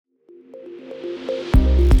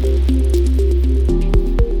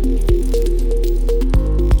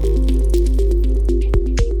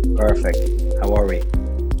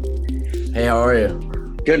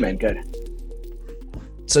Good, man. Good.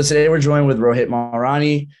 So today we're joined with Rohit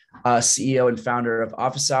Malrani, CEO and founder of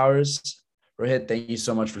OfficeHours. Rohit, thank you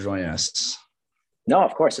so much for joining us. No,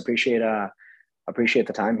 of course. Appreciate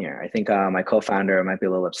the time here. I think my co-founder might be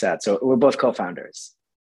a little upset. So we're both co-founders.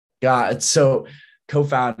 So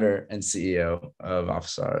co-founder and CEO of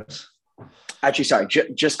OfficeHours. Actually, sorry,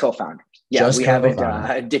 just co-founders. Yeah, Just we haven't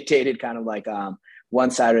co-founder. dictated kind of like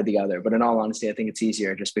one side or the other. But in all honesty, I think it's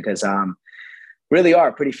easier just because really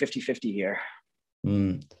are pretty 50-50 here.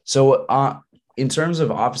 So in terms of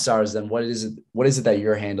OfficeHours, then what is it that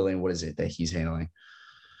you're handling? What is it that he's handling?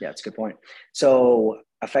 Yeah, it's a good point. So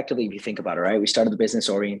effectively, if you think about it, right, we started the business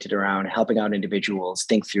oriented around helping out individuals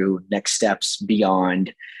think through next steps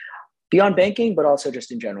beyond banking, but also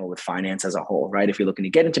just in general with finance as a whole, right? If you're looking to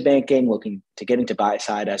get into banking, looking to get into buy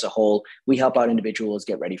side as a whole, we help out individuals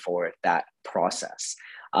get ready for that process.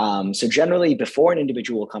 So generally, before an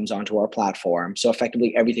individual comes onto our platform, so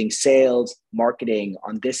effectively everything sales, marketing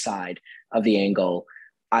on this side of the angle,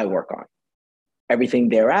 I work on. Everything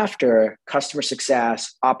thereafter, customer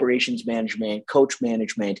success, operations management, coach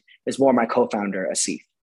management is more my co-founder, Asif.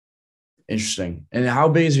 Interesting. And how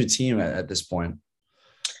big is your team at this point?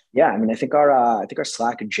 Yeah, I mean, I think our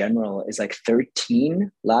Slack in general is like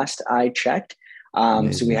 13 last I checked.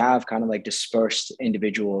 So we have kind of like dispersed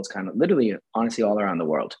individuals kind of literally, honestly, all around the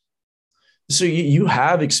world. So you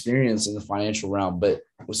have experience in the financial realm, but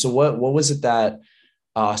so what was it that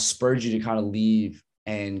spurred you to kind of leave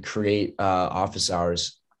and create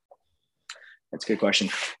OfficeHours? That's a good question.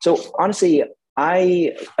 So honestly,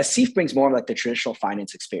 Asif brings more of like the traditional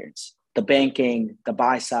finance experience, the banking, the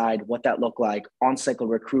buy side, what that looked like, on-cycle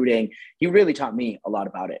recruiting. He really taught me a lot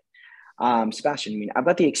about it. Sebastian, I mean, I've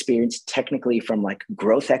got the experience technically from like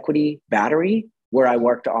growth equity battery, where I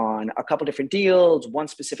worked on a couple different deals, one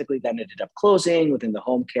specifically that ended up closing within the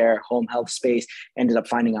home care, home health space, ended up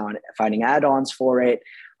finding add-ons for it.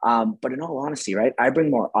 But in all honesty, right, I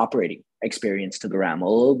bring more operating experience to the realm, a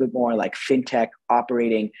little bit more like fintech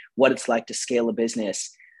operating, what it's like to scale a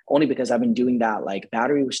business, only because I've been doing that. Like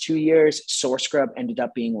battery was 2 years, Source Scrub ended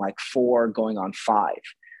up being like 4 going on 5.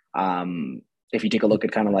 If you take a look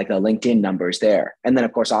at kind of like the LinkedIn numbers there. And then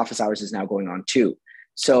of course, OfficeHours is now going on 2.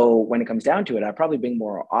 So when it comes down to it, I probably bring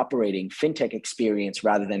more operating fintech experience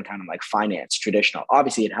rather than kind of like finance traditional.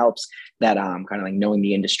 Obviously it helps that kind of like knowing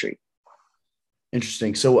the industry.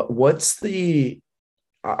 Interesting. So obviously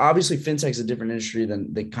fintech is a different industry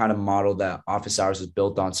than the kind of model that OfficeHours is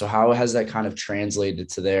built on. So how has that kind of translated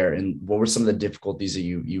to there? And what were some of the difficulties that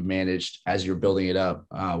you managed as you're building it up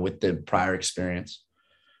with the prior experience?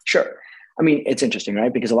 Sure. I mean, it's interesting,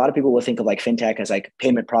 right? Because a lot of people will think of like fintech as like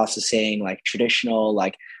payment processing, like traditional,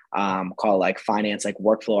 like call it like finance, like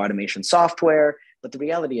workflow automation software. But the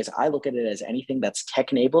reality is I look at it as anything that's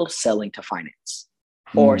tech enabled selling to finance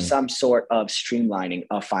or some sort of streamlining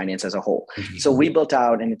of finance as a whole. So we built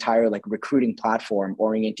out an entire like recruiting platform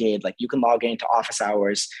oriented, like you can log into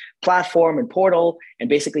OfficeHours platform and portal and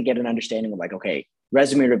basically get an understanding of like, okay,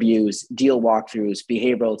 resume reviews, deal walkthroughs,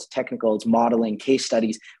 behaviorals, technicals, modeling, case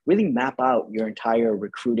studies, really map out your entire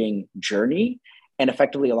recruiting journey and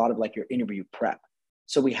effectively a lot of like your interview prep.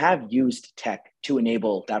 So we have used tech to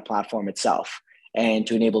enable that platform itself and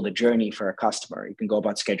to enable the journey for a customer. You can go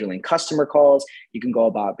about scheduling customer calls. You can go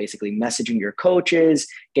about basically messaging your coaches,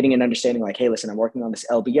 getting an understanding like, hey, listen, I'm working on this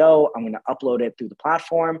LBO. I'm going to upload it through the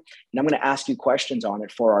platform and I'm going to ask you questions on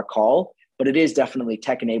it for our call. But it is definitely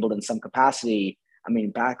tech enabled in some capacity. I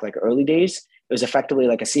mean, back like early days, it was effectively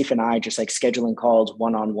like Asif and I just like scheduling calls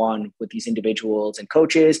one-on-one with these individuals and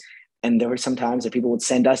coaches. And there were some times that people would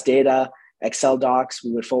send us data, Excel docs,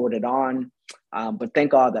 we would forward it on. But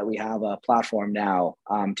thank God that we have a platform now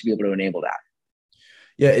to be able to enable that.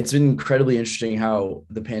 Yeah, it's been incredibly interesting how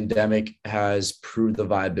the pandemic has proved the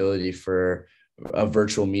viability for a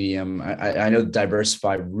virtual medium. I know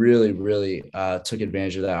Diversifi really took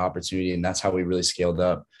advantage of that opportunity, and that's how we really scaled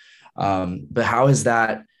up. But how has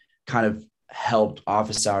that kind of helped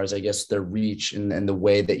OfficeHours, I guess, their reach and the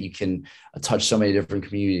way that you can touch so many different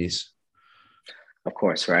communities? Of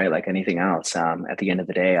course, right? Like anything else, at the end of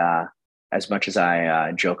the day, as much as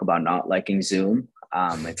I joke about not liking Zoom,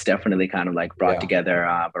 it's definitely kind of like brought together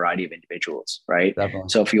a variety of individuals, right? Definitely.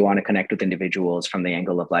 So if you want to connect with individuals from the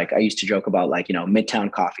angle of like, I used to joke about like, Midtown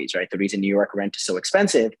coffees, right? The reason New York rent is so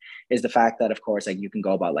expensive is the fact that, of course, like you can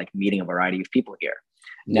go about like meeting a variety of people here.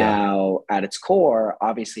 Yeah. Now, at its core,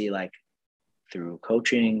 obviously, like through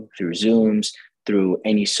coaching, through Zooms, through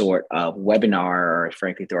any sort of webinar, or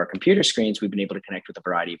frankly, through our computer screens, we've been able to connect with a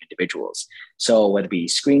variety of individuals. So whether it be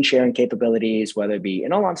screen sharing capabilities, whether it be,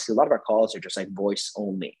 in all honesty, a lot of our calls are just like voice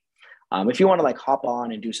only. If you want to like hop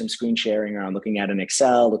on and do some screen sharing around looking at an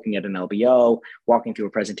Excel, looking at an LBO, walking through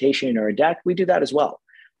a presentation or a deck, we do that as well.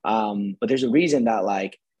 But there's a reason that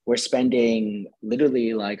like we're spending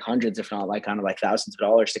literally like hundreds, if not like kind of like thousands of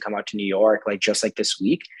dollars to come out to New York, like just like this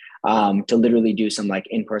week, to literally do some like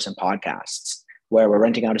in-person podcasts where we're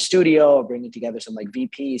renting out a studio, bringing together some like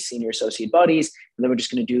VPs, senior associate buddies, and then we're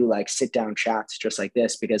just going to do like sit down chats just like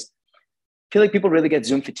this because I feel like people really get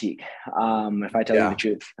Zoom fatigue. If I tell you the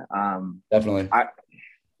truth, definitely.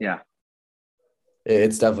 Yeah.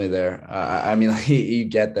 It's definitely there. I mean, like, you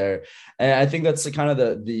get there, and I think that's the kind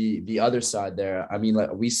of the other side there. I mean,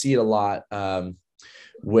 like we see it a lot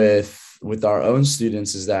with our own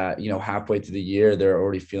students is that, you know, halfway through the year they're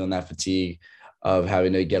already feeling that fatigue of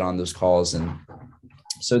having to get on those calls, and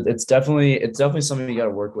so it's definitely something you got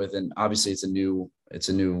to work with. And obviously, it's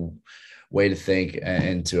a new way to think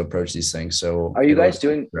and to approach these things. So, are you guys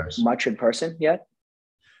doing much in person yet?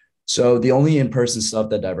 So the only in-person stuff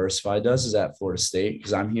that Diversifi does is at Florida State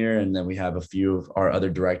because I'm here, and then we have a few of our other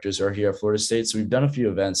directors who are here at Florida State. So we've done a few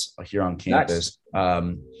events here on campus.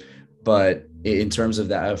 Nice. But in terms of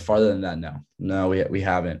that, farther than that, no, we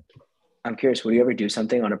haven't. I'm curious, will you ever do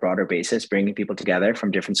something on a broader basis, bringing people together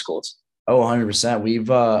from different schools? Oh, 100%.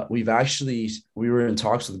 We were in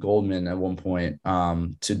talks with Goldman at one point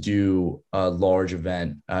to do a large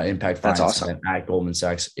event, impact finance event at Goldman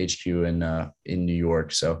Sachs HQ in New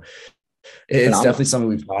York. So it's definitely something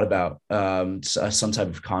we've thought about, some type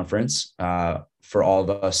of conference for all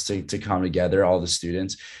of us to come together, all the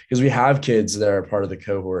students, because we have kids that are part of the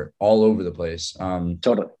cohort all over the place.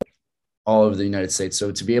 Totally. All over the United States.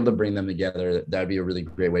 So to be able to bring them together, that'd be a really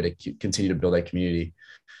great way to continue to build that community.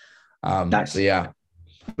 Nice.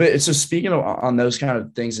 But so speaking on those kind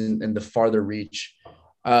of things and the farther reach,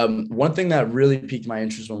 one thing that really piqued my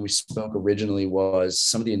interest when we spoke originally was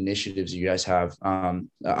some of the initiatives you guys have.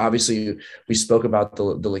 Obviously, we spoke about the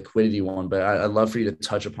liquidity one, but I'd love for you to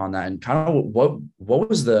touch upon that and kind of what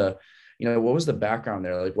was the background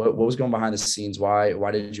there? Like what was going behind the scenes?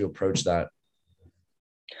 Why did you approach that?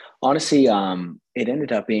 Honestly, it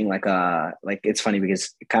ended up being like it's funny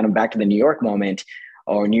because kind of back to the New York moment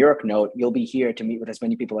or New York note, you'll be here to meet with as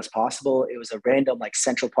many people as possible. It was a random like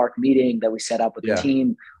Central Park meeting that we set up with the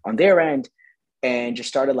team on their end and just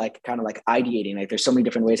started like kind of like ideating. Like there's so many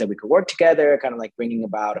different ways that we could work together, kind of like bringing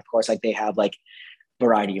about, of course, like they have like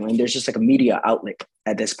variety. I mean, there's just like a media outlet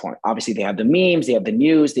at this point. Obviously, they have the memes, they have the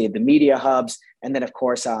news, they have the media hubs. And then, of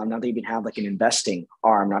course, now they even have like an investing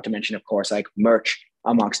arm, not to mention, of course, like merch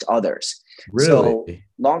amongst others. Really? So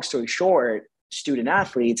long story short, student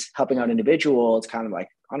athletes helping out individuals, kind of like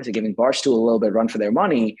honestly giving Barstool a little bit run for their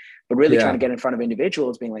money, but really trying to get in front of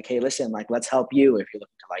individuals being like, hey, listen, like, let's help you if you're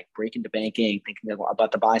looking to like break into banking, thinking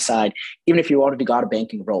about the buy side, even if you already got a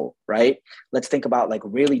banking role, right? Let's think about like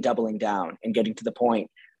really doubling down and getting to the point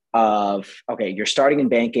of, okay, you're starting in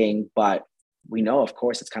banking, but we know, of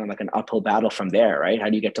course, it's kind of like an uphill battle from there, right? How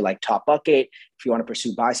do you get to like top bucket? If you want to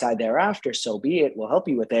pursue buy side thereafter, so be it. We'll help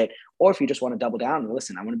you with it. Or if you just want to double down and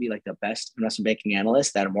listen, I want to be like the best investment banking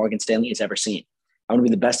analyst that Morgan Stanley has ever seen. I want to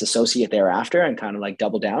be the best associate thereafter and kind of like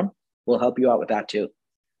double down. We'll help you out with that too.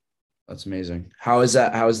 That's amazing. How is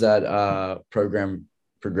that program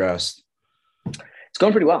progressed? It's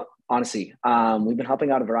going pretty well, honestly. We've been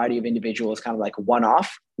helping out a variety of individuals, kind of like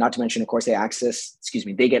one-off, not to mention, of course,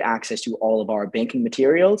 they get access to all of our banking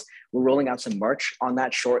materials. We're rolling out some merch on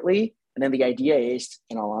that shortly. And then the idea is,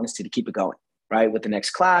 in all honesty, to keep it going, right? With the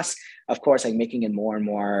next class, of course, like making it more and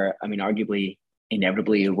more, I mean, arguably,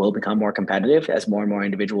 inevitably, it will become more competitive as more and more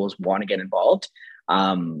individuals want to get involved.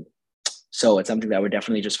 So it's something that we're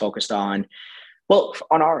definitely just focused on. Well,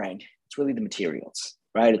 on our end, it's really the materials,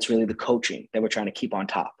 right? It's really the coaching that we're trying to keep on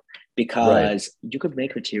top. Because you could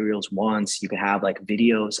make materials once, you could have like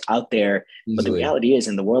videos out there, but the reality is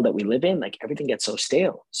in the world that we live in, like everything gets so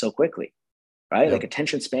stale so quickly, right? Like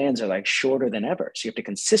attention spans are like shorter than ever. So you have to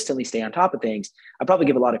consistently stay on top of things. I probably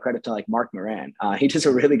give a lot of credit to like Mark Moran. He does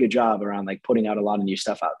a really good job around like putting out a lot of new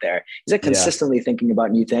stuff out there. He's like consistently thinking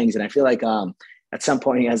about new things. And I feel like at some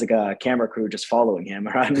point he has like a camera crew just following him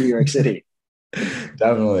around New York City.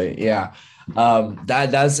 Definitely. Yeah.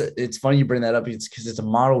 It's funny you bring that up because it's a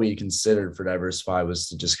model we considered for Diversifi was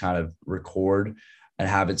to just kind of record and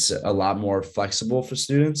have it a lot more flexible for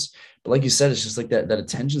students. But like you said, it's just like that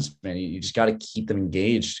attention span. You just got to keep them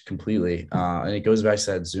engaged completely. And it goes back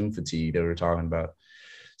to that Zoom fatigue that we were talking about.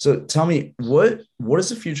 So tell me, what does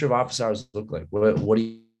the future of OfficeHours look like? What are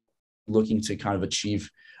you looking to kind of achieve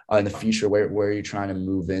in the future? Where are you trying to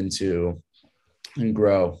move into and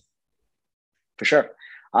grow? For sure.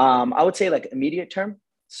 I would say like immediate term.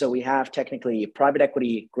 So we have technically private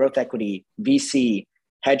equity, growth equity, VC,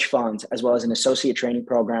 hedge funds, as well as an associate training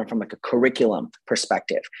program from like a curriculum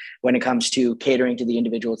perspective when it comes to catering to the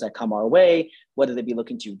individuals that come our way, whether they be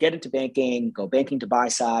looking to get into banking, go banking to buy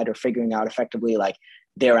side, or figuring out effectively like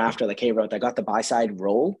thereafter, like, hey, Rohit, I got the buy side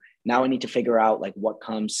role. Now I need to figure out like what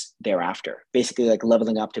comes thereafter, basically like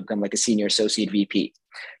leveling up to become like a senior associate VP.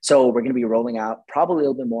 So we're going to be rolling out probably a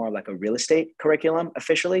little bit more like a real estate curriculum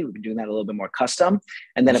officially. We've been doing that a little bit more custom.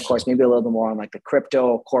 And then of course, maybe a little bit more on like the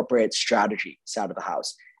crypto corporate strategy side of the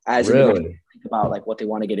house as individuals think about like what they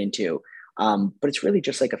want to get into. But it's really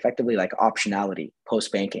just like effectively like optionality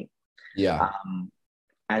post banking. Yeah.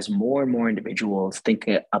 As more and more individuals think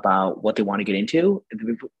about what they want to get into,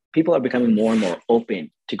 people are becoming more and more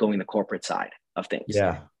open to going the corporate side of things.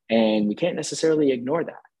 Yeah. And we can't necessarily ignore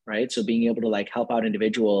that, right? So being able to like help out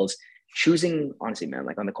individuals choosing, honestly, man,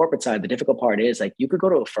 like on the corporate side, the difficult part is like you could go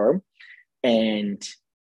to a firm and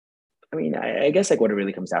I mean, I guess like what it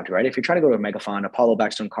really comes down to, right? If you're trying to go to a mega fund, Apollo,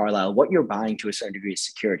 Blackstone, Carlyle, what you're buying to a certain degree is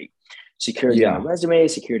security. Security on a resume,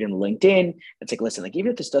 security on LinkedIn. It's like, listen, like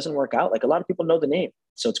even if this doesn't work out, like a lot of people know the name.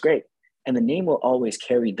 So it's great. And the name will always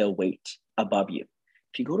carry the weight above you.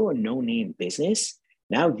 If you go to a no-name business,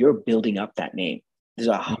 now you're building up that name. There's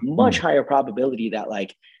a much higher probability that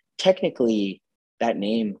like technically that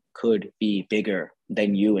name could be bigger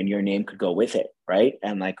than you and your name could go with it, right?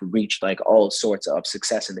 And like reach like all sorts of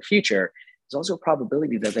success in the future. There's also a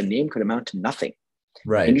probability that the name could amount to nothing.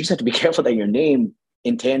 Right. And you just have to be careful that your name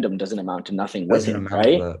in tandem doesn't amount to nothing with it,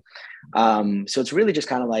 right? So it's really just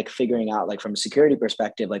kind of like figuring out like from a security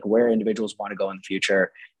perspective, like where individuals want to go in the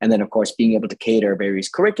future. And then of course, being able to cater various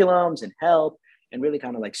curriculums and help and really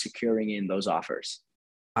kind of like securing in those offers.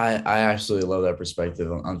 I absolutely love that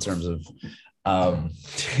perspective on terms of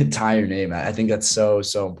tie your name. I think that's so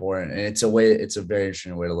important. And it's a very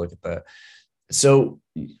interesting way to look at that. So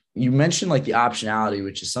you mentioned like the optionality,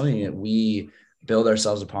 which is something that we build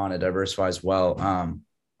ourselves upon at Diversifi as well.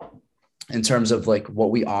 In terms of like what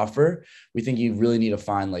we offer, we think you really need to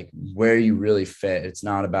find like where you really fit. It's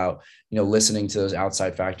not about, listening to those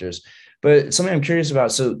outside factors, but something I'm curious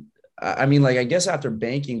about. So, I mean, like, I guess after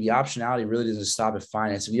banking, the optionality really doesn't stop at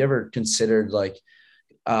finance. Have you ever considered like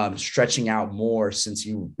stretching out more since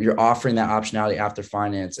you're offering that optionality after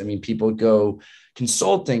finance? I mean, people go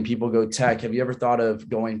consulting, people go tech. Have you ever thought of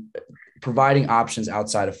providing options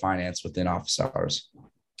outside of finance within office hours?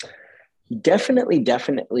 Definitely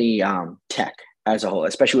tech as a whole,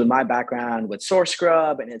 especially with my background with Source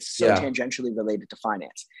Scrub, and it's so tangentially related to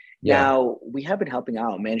finance. Now, we have been helping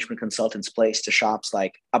out management consultants place to shops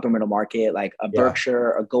like upper middle market, like a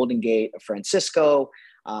Berkshire, a Golden Gate, a Francisco,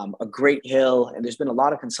 a Great Hill. And there's been a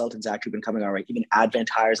lot of consultants actually been coming our way. Even Advent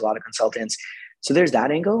hires a lot of consultants. So there's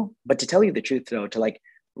that angle. But to tell you the truth, though, to like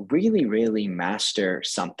really, really master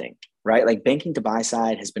something, right? Like banking to buy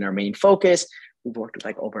side has been our main focus. We've worked with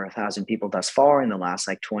like over 1,000 people thus far in the last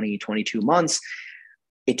like 20, 22 months.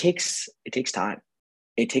 It takes time.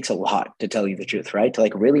 It takes a lot, to tell you the truth, right? To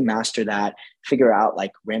like really master that, figure out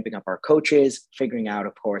like ramping up our coaches, figuring out,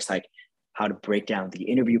 of course, like how to break down the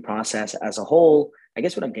interview process as a whole. I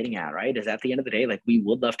guess what I'm getting at, right, is at the end of the day, like we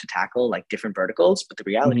would love to tackle like different verticals, but the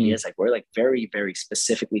reality is like we're like very, very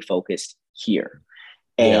specifically focused here.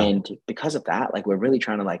 And because of that, like we're really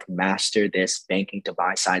trying to like master this banking to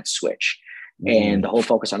buy side switch. And the whole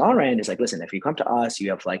focus on our end is like, listen, if you come to us,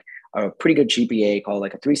 you have like a pretty good GPA called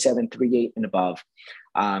like a 3.7, 3.8 and above.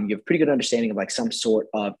 You have pretty good understanding of like some sort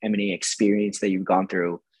of M&A experience that you've gone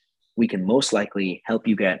through. We can most likely help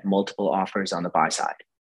you get multiple offers on the buy side.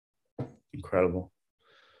 Incredible.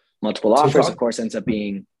 Multiple offers, of course, ends up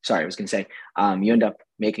being, sorry, I was going to say, you end up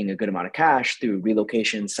making a good amount of cash through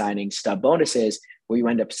relocation, signing, stub bonuses, where you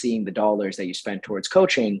end up seeing the dollars that you spent towards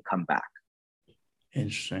coaching come back.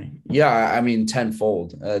 Interesting. Yeah, I mean,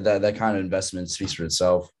 tenfold. That kind of investment speaks for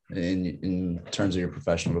itself in terms of your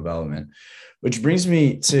professional development, which brings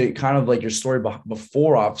me to kind of like your story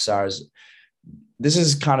before office hours. This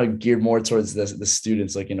is kind of geared more towards the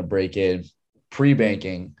students looking to break in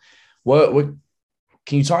pre-banking. What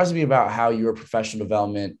can you talk to me about how your professional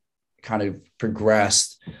development kind of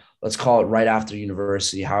progressed? Let's call it right after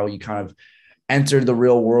university, how you kind of entered the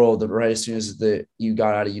real world right as soon as you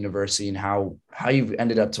got out of university, and how you've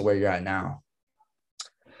ended up to where you're at now.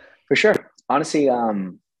 For sure. Honestly,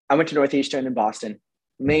 I went to Northeastern in Boston.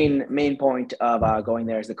 Main point of going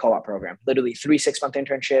there is the co-op program. Literally 3 6-month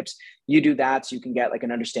internships. You do that so you can get like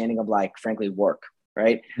an understanding of like, frankly, work,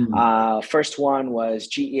 right? First one was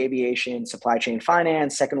GE Aviation, supply chain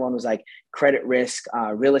finance. Second one was like credit risk,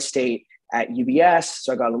 real estate at UBS.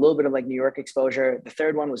 So I got a little bit of like New York exposure. The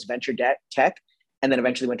third one was venture debt tech. and then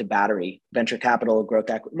eventually went to Battery Venture Capital,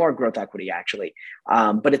 more growth equity actually,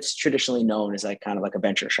 but it's traditionally known as like kind of like a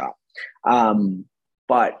venture shop.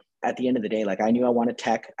 But at the end of the day, like I knew I wanted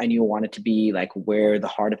tech. I knew I wanted to be like where the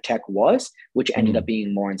heart of tech was, which ended up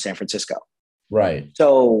being more in San Francisco. Right.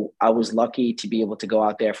 So I was lucky to be able to go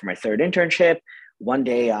out there for my third internship. One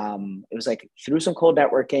day, it was like through some cold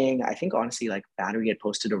networking. I think honestly, like Battery had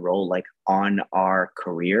posted a role like on our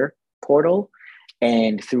career portal.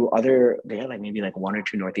 And through they had like maybe like one or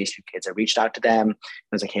two Northeastern kids. I reached out to them. I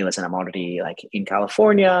was like, hey, listen, I'm already like in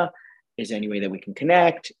California. Is there any way that we can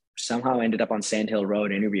connect? Somehow ended up on Sand Hill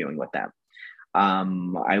Road interviewing with them.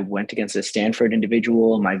 I went against a Stanford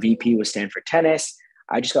individual. My VP was Stanford tennis.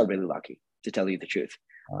 I just got really lucky, to tell you the truth.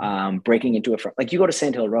 Breaking into it, like you go to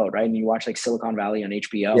Sand Hill Road, right? And you watch like Silicon Valley on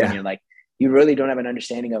HBO, and you're like, you really don't have an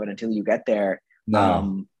understanding of it until you get there.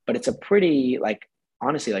 No. But it's a pretty like,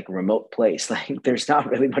 honestly, like remote place. Like there's not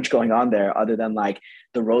really much going on there other than like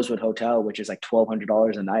the Rosewood Hotel, which is like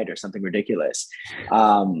 $1,200 a night or something ridiculous.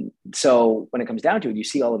 So when it comes down to it, you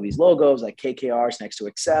see all of these logos like KKR's next to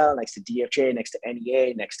Excel, next to DFJ, next to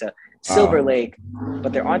NEA, next to Silver Lake,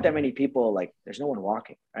 but there aren't that many people. Like there's no one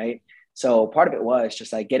walking, right? So part of it was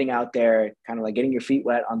just like getting out there, kind of like getting your feet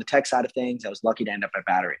wet on the tech side of things. I was lucky to end up at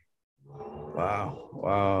Battery.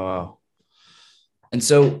 Wow. And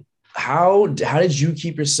so how did you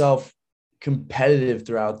keep yourself competitive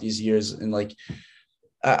throughout these years? And like,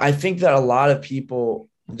 I think that a lot of people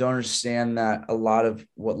don't understand that a lot of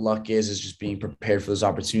what luck is just being prepared for those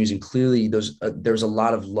opportunities. And clearly there's a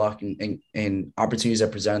lot of luck and opportunities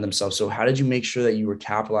that presented themselves. So how did you make sure that you were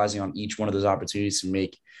capitalizing on each one of those opportunities to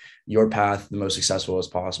make your path the most successful as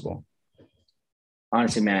possible?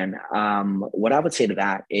 Honestly, man, what I would say to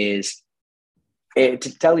that is, to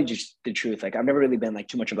tell you just the truth, like I've never really been like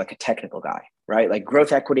too much of like a technical guy, right? Like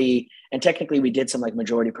growth equity, and technically we did some like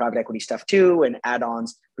majority private equity stuff too, and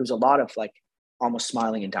add-ons. There was a lot of like almost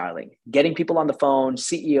smiling and dialing, getting people on the phone,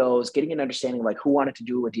 CEOs, getting an understanding of like who wanted to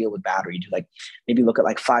do a deal with Battery, to like maybe look at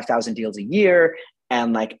like 5,000 deals a year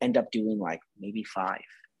and like end up doing like maybe 5,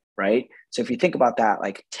 right? So if you think about that,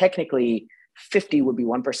 like technically 50 would be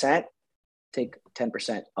 1%, take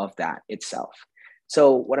 10% of that itself.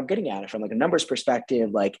 So what I'm getting at it from like a numbers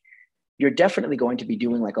perspective, like you're definitely going to be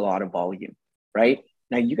doing like a lot of volume, right?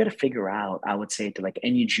 Now you got to figure out, I would say to like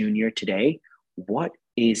any junior today, what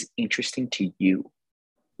is interesting to you?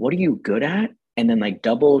 What are you good at? And then like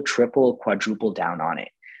double, triple, quadruple down on it.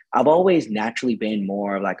 I've always naturally been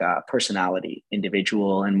more like a personality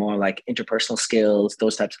individual and more like interpersonal skills,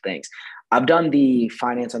 those types of things. I've done the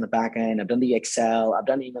finance on the back end. I've done the Excel. I've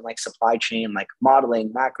done even like supply chain, like modeling,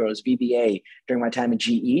 macros, VBA during my time at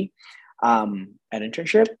GE at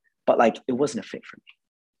internship, but like it wasn't a fit for me,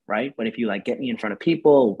 right? But if you like get me in front of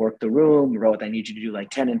people, work the room, Rohit, I need you to do like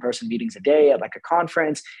 10 in-person meetings a day at like a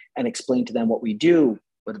conference and explain to them what we do,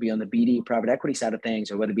 whether it be on the BD private equity side of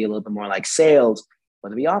things or whether it be a little bit more like sales,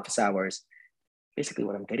 whether it be office hours. Basically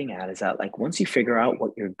what I'm getting at is that like once you figure out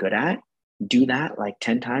what you're good at, do that like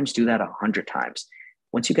 10 times, do that 100 times.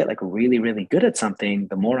 Once you get like really, really good at something,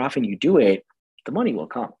 the more often you do it, the money will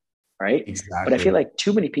come, right? Exactly. But I feel like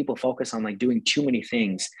too many people focus on like doing too many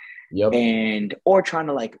things or trying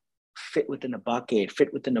to like fit within a bucket,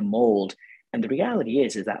 fit within a mold. And the reality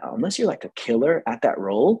is that unless you're like a killer at that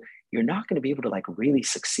role, you're not going to be able to like really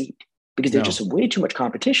succeed because there's just way too much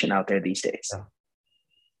competition out there these days. Yeah.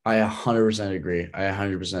 I 100%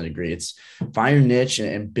 agree. It's find your niche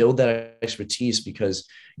and build that expertise because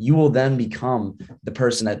you will then become the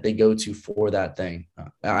person that they go to for that thing.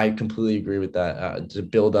 I completely agree with that, to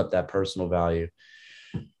build up that personal value.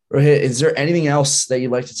 Rohit, is there anything else that you'd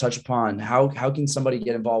like to touch upon? How can somebody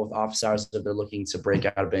get involved with office hours if they're looking to break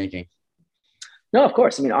out of banking? No, of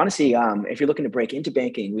course. I mean, honestly, if you're looking to break into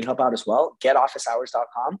banking, we help out as well.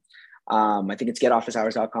 GetOfficeHours.com. I think it's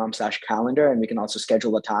getofficehours.com/calendar, and we can also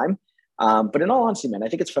schedule a time. But in all honesty, man, I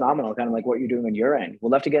think it's phenomenal, kind of like what you're doing on your end.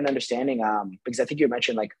 We'll love to get an understanding because I think you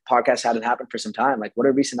mentioned like podcasts hadn't happened for some time. Like, what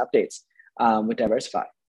are recent updates with Diversifi?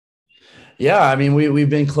 Yeah, I mean, we've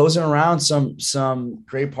been closing around some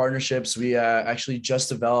great partnerships. We actually just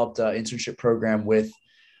developed an internship program with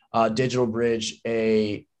Digital Bridge,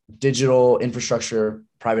 a digital infrastructure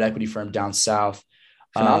private equity firm down south.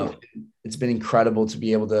 It's been incredible to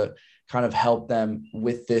be able to kind of help them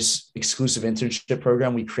with this exclusive internship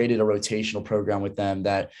program. We created a rotational program with them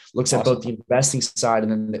that looks at both the investing side,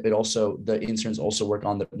 and then the interns also work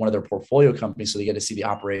on one of their portfolio companies, so they get to see the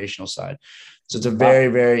operational side. So it's a very,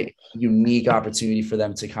 very unique opportunity for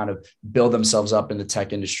them to kind of build themselves up in the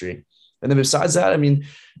tech industry. And then besides that, I mean,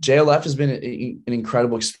 JLF has been an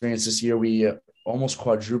incredible experience this year. We almost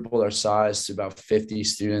quadrupled our size to about 50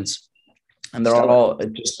 students. and they're Stellar. all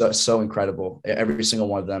just so incredible. Every single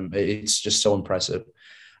one of them, it's just so impressive.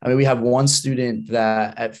 I mean, we have one student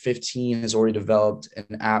that at 15 has already developed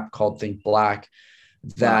an app called Think Black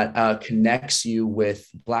that connects you with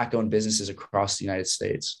Black-owned businesses across the United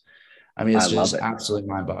States. I mean, I it's love just it. absolutely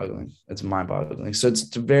mind-boggling. It's mind-boggling. So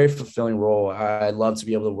it's a very fulfilling role. I love to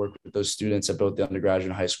be able to work with those students at both the undergraduate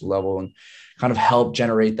and high school level and kind of help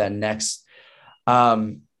generate that next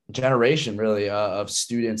generation really of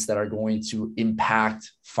students that are going to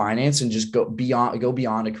impact finance and just go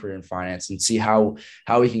beyond a career in finance and see how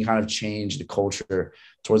we can kind of change the culture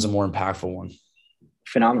towards a more impactful one.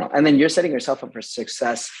 Phenomenal. And then you're setting yourself up for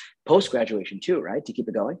success post-graduation too, right? To keep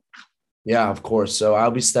it going. Yeah, of course. So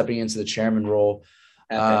I'll be stepping into the chairman role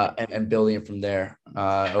and building it from there,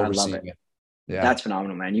 overseeing it. Yeah. That's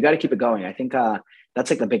phenomenal, man. You got to keep it going. I think that's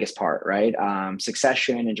like the biggest part, right?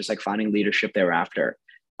 Succession and just like finding leadership thereafter.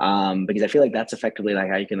 Because I feel like that's effectively like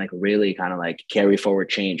how you can like really kind of like carry forward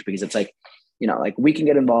change, because it's like, you know, like we can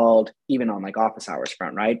get involved even on like office hours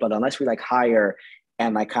front, right? But unless we like hire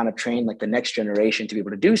and like kind of train like the next generation to be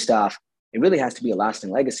able to do stuff, it really has to be a lasting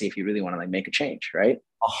legacy if you really want to like make a change, right?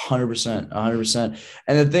 100%.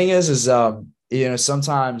 And the thing is, you know,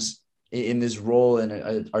 sometimes in this role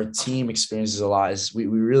and our team experiences a lot is we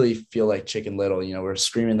really feel like Chicken Little, you know, we're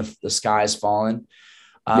screaming the sky's falling.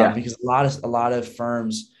 Because a lot of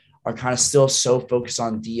firms are kind of still so focused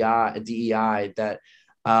on DEI that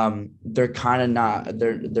they're kind of not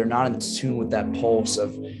they're not in tune with that pulse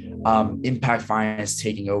of impact finance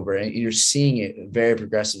taking over, and you're seeing it very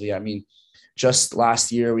progressively. I mean, just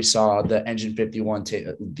last year we saw the Engine 51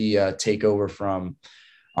 takeover from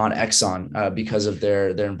on Exxon because of their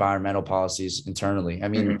environmental policies internally. I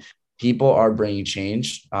mean, people are bringing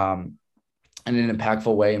change. In an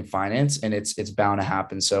impactful way in finance, and it's bound to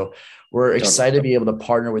happen. So we're excited to be able to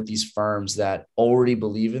partner with these firms that already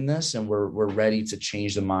believe in this, and we're ready to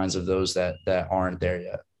change the minds of those that aren't there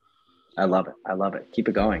yet. I love it. Keep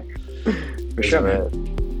it going. For sure,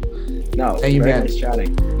 man. No, thank you, man. Nice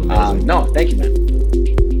chatting. No, thank you,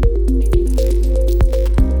 man.